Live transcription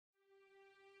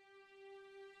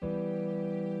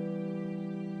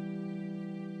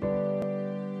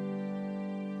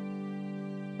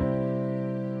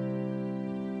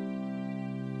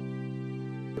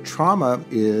Trauma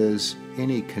is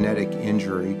any kinetic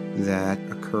injury that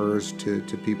occurs to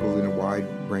people in a wide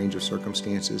range of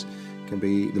circumstances. Can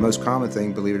be the most common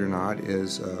thing, believe it or not,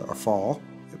 is a fall.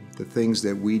 The things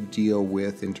that we deal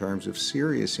with in terms of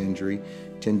serious injury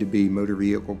tend to be motor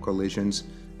vehicle collisions,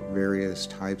 various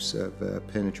types of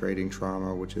penetrating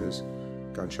trauma, which is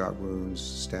gunshot wounds,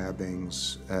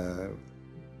 stabbings,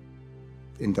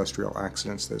 industrial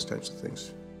accidents, those types of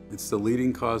things. It's the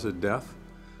leading cause of death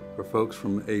for folks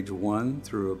from age 1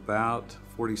 through about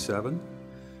 47.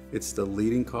 It's the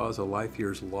leading cause of life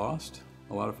years lost.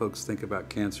 A lot of folks think about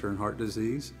cancer and heart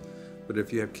disease, but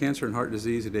if you have cancer and heart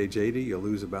disease at age 80, you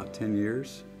lose about 10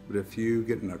 years. But if you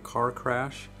get in a car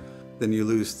crash, then you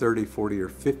lose 30, 40, or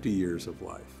 50 years of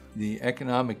life. The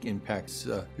economic impacts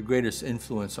the greatest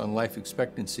influence on life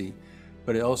expectancy,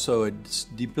 but also it's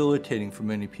debilitating for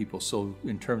many people. So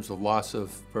in terms of loss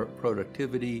of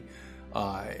productivity,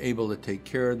 able to take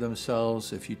care of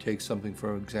themselves. If you take something,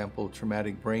 for example,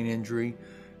 traumatic brain injury,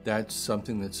 that's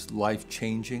something that's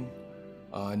life-changing,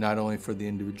 not only for the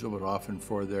individual, but often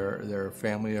for their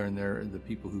family and the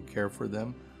people who care for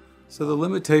them. So the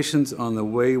limitations on the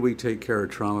way we take care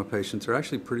of trauma patients are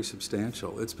actually pretty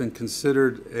substantial. It's been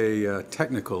considered a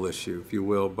technical issue, if you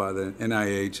will, by the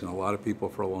NIH and a lot of people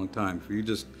for a long time. If you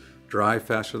just drive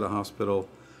faster to the hospital,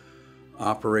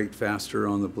 operate faster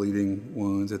on the bleeding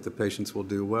wounds, that the patients will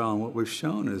do well. And what we've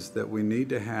shown is that we need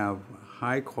to have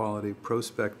high-quality,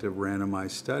 prospective,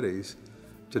 randomized studies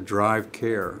to drive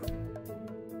care.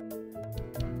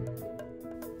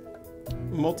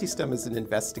 MultiStem is an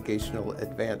investigational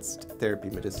advanced therapy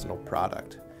medicinal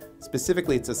product.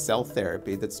 Specifically, it's a cell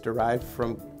therapy that's derived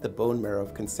from the bone marrow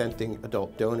of consenting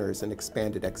adult donors and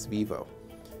expanded ex vivo.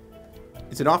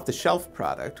 It's an off-the-shelf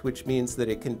product, which means that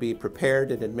it can be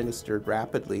prepared and administered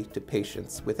rapidly to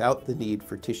patients without the need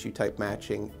for tissue type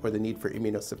matching or the need for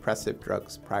immunosuppressive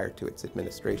drugs prior to its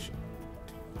administration.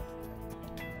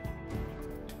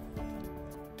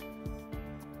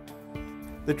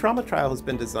 The trauma trial has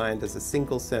been designed as a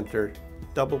single-center,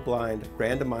 double-blind,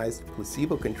 randomized,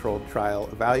 placebo-controlled trial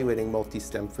evaluating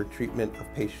MultiStem for treatment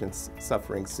of patients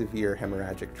suffering severe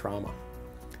hemorrhagic trauma.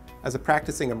 As a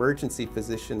practicing emergency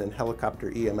physician and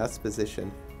helicopter EMS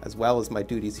physician, as well as my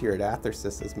duties here at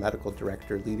Athersys as medical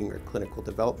director leading our clinical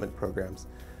development programs,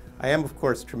 I am, of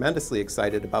course, tremendously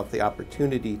excited about the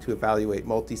opportunity to evaluate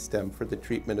MultiStem for the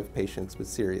treatment of patients with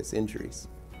serious injuries.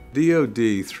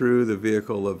 DoD, through the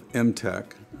vehicle of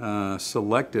MTEC,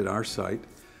 selected our site,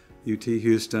 UT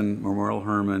Houston, Memorial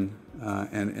Hermann,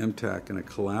 and MTEC in a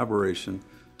collaboration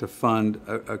to fund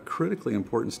a critically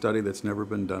important study that's never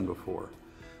been done before.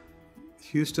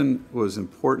 Houston was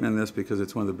important in this because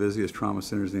it's one of the busiest trauma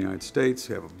centers in the United States.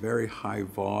 We have a very high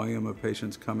volume of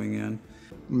patients coming in.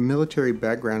 Military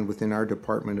background within our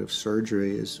Department of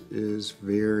Surgery is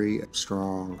very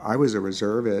strong. I was a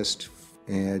reservist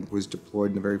and was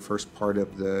deployed in the very first part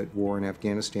of the war in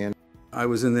Afghanistan. I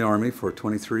was in the Army for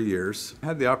 23 years. I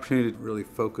had the opportunity to really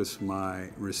focus my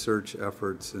research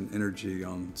efforts and energy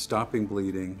on stopping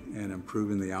bleeding and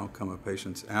improving the outcome of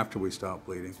patients after we stop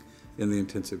bleeding in the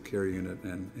intensive care unit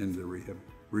and in the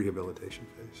rehabilitation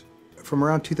phase. From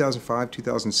around 2005,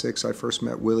 2006, I first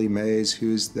met Willie Mays,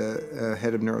 who's the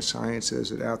head of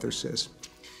neurosciences at Athersys.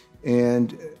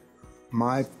 And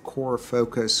my core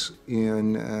focus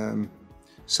in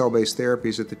cell-based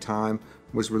therapies at the time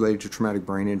was related to traumatic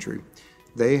brain injury.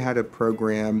 They had a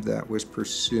program that was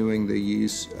pursuing the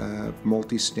use of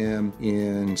MultiStem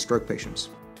in stroke patients.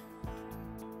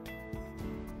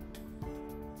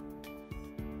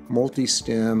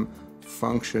 MultiStem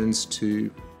functions to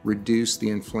reduce the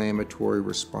inflammatory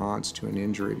response to an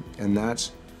injury, and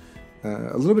that's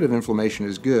a little bit of inflammation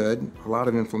is good. A lot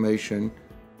of inflammation,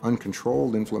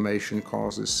 uncontrolled inflammation,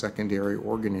 causes secondary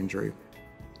organ injury.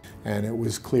 And it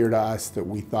was clear to us that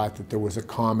we thought that there was a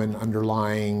common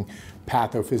underlying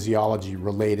pathophysiology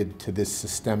related to this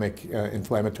systemic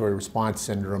inflammatory response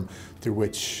syndrome, through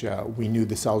which we knew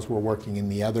the cells were working in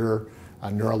the other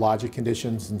neurologic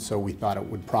conditions, and so we thought it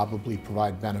would probably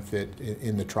provide benefit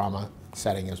in the trauma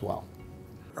setting as well.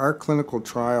 Our clinical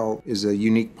trial is a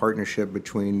unique partnership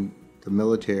between the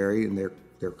military and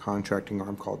their contracting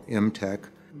arm called MTEC,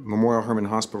 Memorial Hermann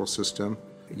Hospital System,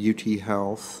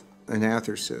 UTHealth, and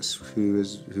Athersys,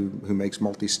 who makes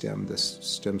MultiStem, this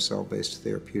stem cell-based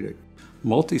therapeutic.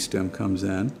 MultiStem comes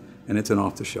in, and it's an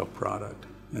off-the-shelf product.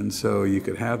 And so you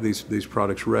could have these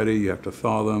products ready, you have to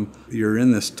thaw them. You're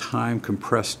in this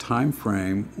compressed time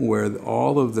frame where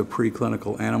all of the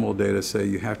preclinical animal data say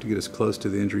you have to get as close to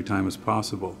the injury time as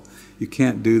possible. You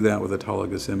can't do that with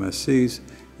autologous MSCs,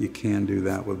 you can do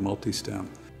that with MultiStem.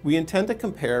 We intend to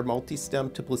compare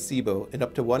MultiStem to placebo in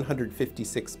up to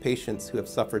 156 patients who have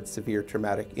suffered severe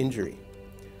traumatic injury.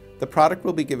 The product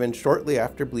will be given shortly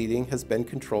after bleeding has been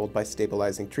controlled by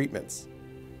stabilizing treatments.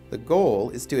 The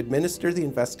goal is to administer the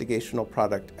investigational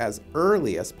product as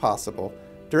early as possible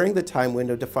during the time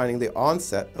window defining the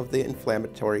onset of the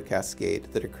inflammatory cascade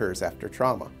that occurs after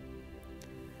trauma.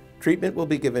 Treatment will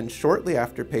be given shortly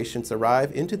after patients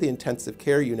arrive into the intensive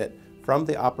care unit from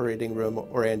the operating room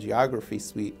or angiography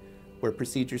suite where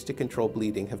procedures to control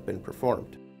bleeding have been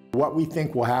performed. What we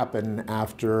think will happen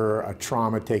after a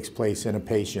trauma takes place in a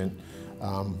patient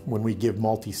when we give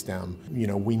MultiStem,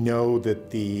 we know that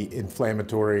the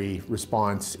inflammatory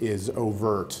response is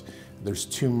overt. There's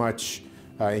too much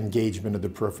engagement of the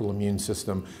peripheral immune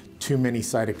system, too many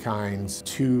cytokines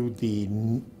to the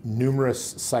numerous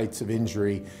sites of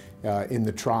injury in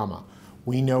the trauma.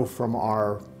 We know from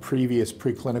our previous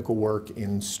preclinical work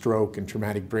in stroke and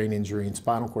traumatic brain injury and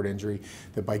spinal cord injury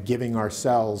that by giving our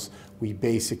cells, we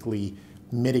basically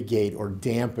mitigate or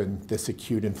dampen this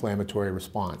acute inflammatory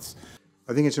response.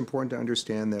 I think it's important to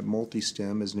understand that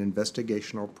MultiStem is an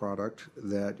investigational product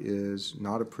that is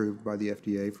not approved by the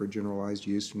FDA for generalized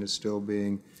use and is still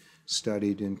being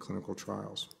studied in clinical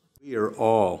trials. We are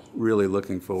all really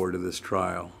looking forward to this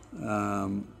trial.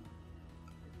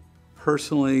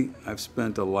 Personally, I've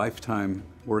spent a lifetime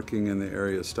working in the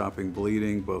area of stopping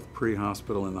bleeding, both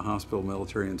pre-hospital and the hospital,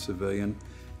 military and civilian,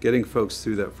 getting folks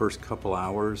through that first couple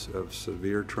hours of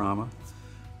severe trauma.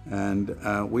 And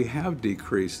we have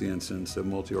decreased the incidence of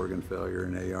multi-organ failure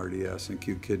and ARDS and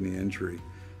acute kidney injury,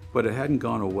 but it hadn't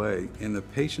gone away. And the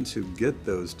patients who get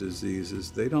those diseases,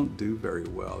 they don't do very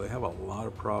well. They have a lot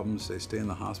of problems. They stay in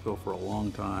the hospital for a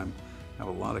long time, have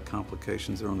a lot of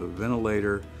complications. They're on the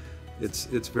ventilator. It's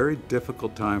a very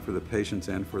difficult time for the patients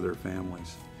and for their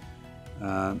families.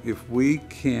 If we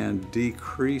can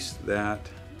decrease that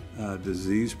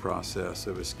disease process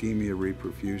of ischemia,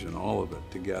 reperfusion, all of it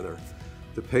together,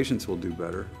 the patients will do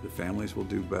better, the families will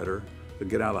do better, they'll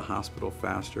get out of the hospital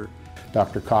faster.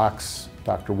 Dr. Cox,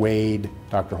 Dr. Wade,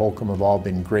 Dr. Holcomb have all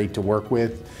been great to work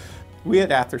with. We at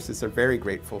Athersys are very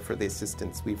grateful for the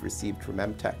assistance we've received from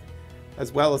MTEC,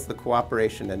 as well as the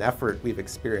cooperation and effort we've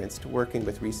experienced working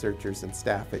with researchers and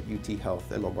staff at UTHealth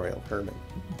and Memorial Hermann.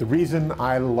 The reason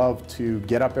I love to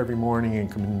get up every morning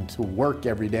and come into work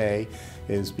every day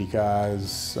is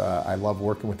because I love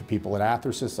working with the people at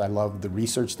Athersys. I love the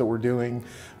research that we're doing.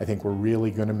 I think we're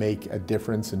really going to make a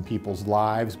difference in people's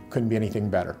lives. Couldn't be anything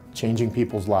better. Changing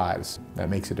people's lives, that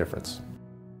makes a difference.